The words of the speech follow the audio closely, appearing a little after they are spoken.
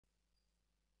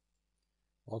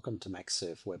Welcome to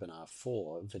MaxSurf Webinar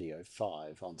 4, Video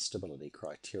 5 on Stability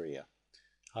Criteria.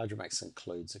 Hydromax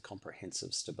includes a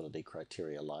comprehensive stability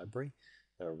criteria library.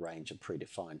 There are a range of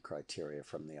predefined criteria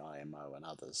from the IMO and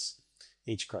others.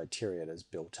 Each criterion is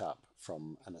built up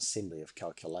from an assembly of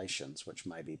calculations which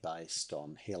may be based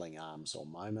on healing arms or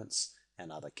moments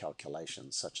and other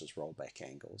calculations such as rollback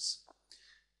angles.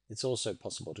 It's also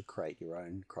possible to create your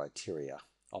own criteria.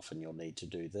 Often you'll need to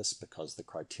do this because the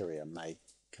criteria may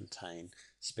contain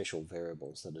special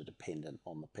variables that are dependent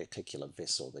on the particular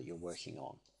vessel that you're working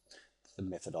on. The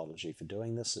methodology for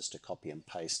doing this is to copy and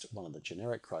paste one of the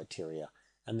generic criteria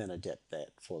and then adapt that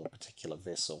for the particular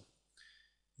vessel.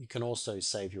 You can also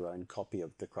save your own copy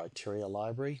of the criteria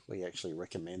library. We actually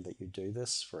recommend that you do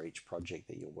this for each project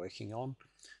that you're working on.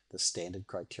 The standard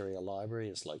criteria library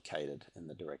is located in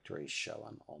the directory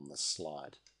shown on this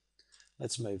slide.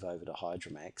 Let's move over to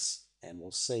Hydromax and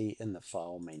we'll see in the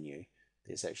File menu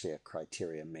there's actually a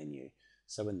criteria menu.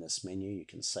 So in this menu you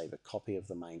can save a copy of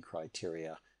the main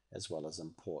criteria as well as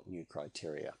import new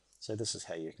criteria. So this is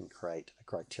how you can create a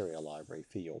criteria library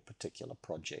for your particular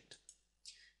project.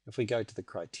 If we go to the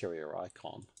criteria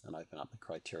icon and open up the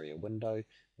criteria window,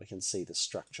 we can see the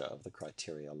structure of the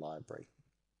criteria library.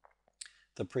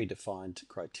 The predefined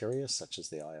criteria such as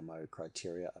the IMO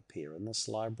criteria appear in this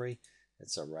library.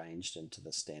 It's arranged into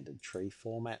the standard tree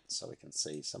format, so we can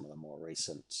see some of the more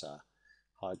recent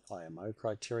IMO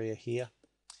criteria here,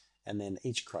 and then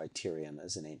each criterion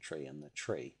is an entry in the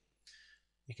tree.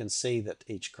 You can see that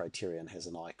each criterion has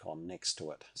an icon next to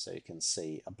it, so you can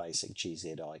see a basic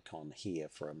GZ icon here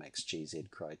for a max GZ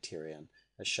criterion,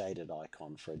 a shaded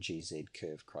icon for a GZ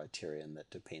curve criterion that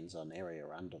depends on area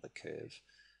under the curve,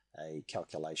 a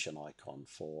calculation icon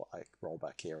for a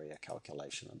rollback area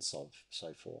calculation, and so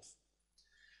forth.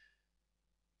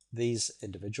 These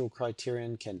individual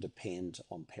criterion can depend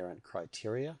on parent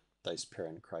criteria. Those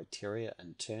parent criteria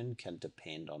in turn can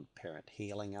depend on parent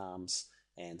healing arms,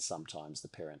 and sometimes the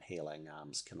parent healing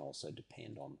arms can also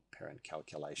depend on parent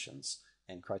calculations,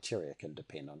 and criteria can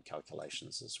depend on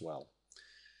calculations as well.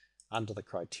 Under the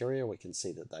criteria we can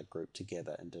see that they're grouped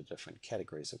together into different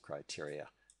categories of criteria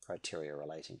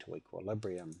relating to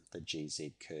equilibrium, the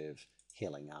GZ curve,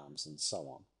 healing arms, and so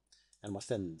on. And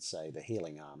within, say, the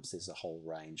healing arms, there's a whole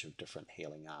range of different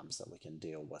healing arms that we can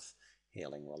deal with,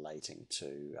 healing relating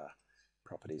to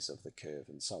properties of the curve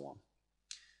and so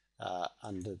on.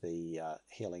 Under the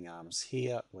healing arms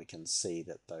here, we can see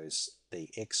that the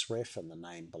XREF and the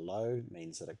name below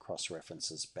means that it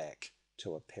cross-references back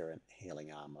to a parent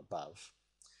healing arm above.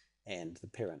 And the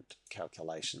parent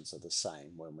calculations are the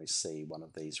same. When we see one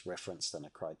of these referenced in a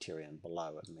criterion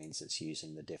below, it means it's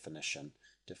using the definition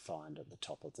defined at the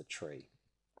top of the tree.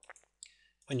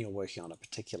 When you're working on a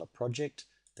particular project,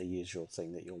 the usual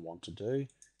thing that you'll want to do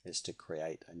is to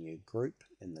create a new group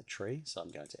in the tree. So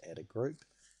I'm going to add a group,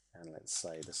 and let's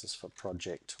say this is for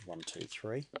project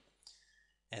 123,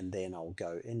 and then I'll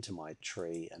go into my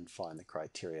tree and find the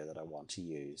criteria that I want to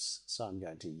use. So I'm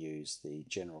going to use the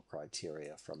general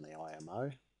criteria from the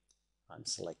IMO. I'll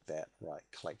select that, right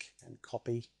click and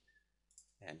copy,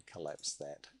 and collapse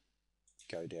that.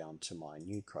 Go down to my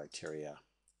new criteria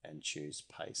and choose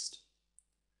paste.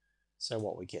 So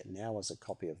what we get now is a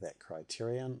copy of that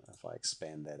criterion. If I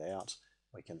expand that out,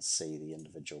 we can see the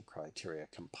individual criteria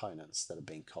components that have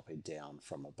been copied down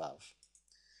from above.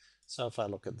 So if I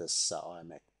look at this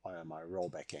IMO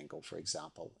rollback angle, for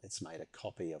example, it's made a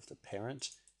copy of the parent,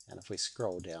 and if we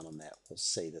scroll down on that, we'll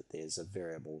see that there's a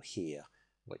variable here,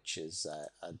 which is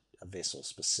a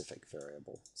vessel-specific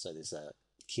variable. So there's a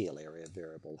keel area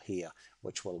variable here,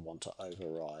 which we'll want to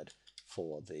override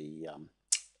for the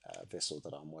vessel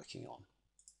that I'm working on.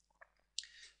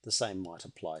 The same might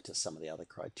apply to some of the other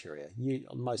criteria.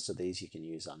 Most of these you can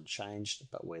use unchanged,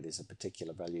 but where there's a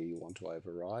particular value you want to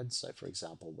override, so for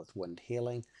example with wind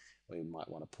healing, we might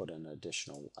want to put in an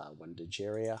additional windage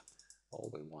area,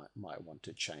 or we might want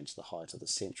to change the height of the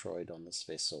centroid on this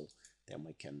vessel, then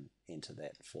we can enter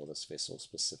that for this vessel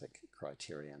specific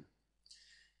criterion.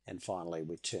 And finally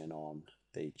we turn on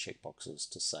the checkboxes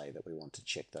to say that we want to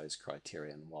check those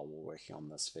criterion while we're working on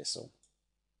this vessel.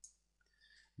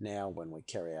 Now when we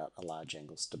carry out a large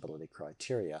angle stability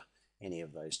criteria, any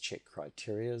of those check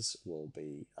criterias will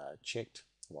be checked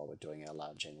while we're doing our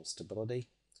large angle stability.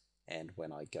 And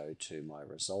when I go to my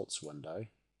results window,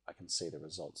 I can see the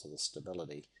results of the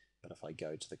stability, but if I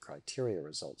go to the criteria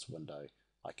results window,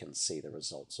 I can see the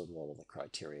results of all of the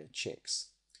criteria checks.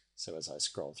 So as I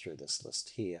scroll through this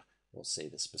list here, we'll see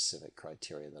the specific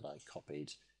criteria that I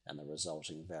copied and the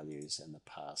resulting values and the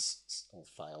pass or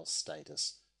fail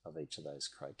status of each of those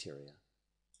criteria.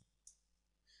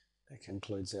 That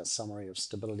concludes our summary of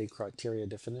stability criteria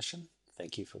definition.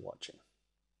 Thank you for watching.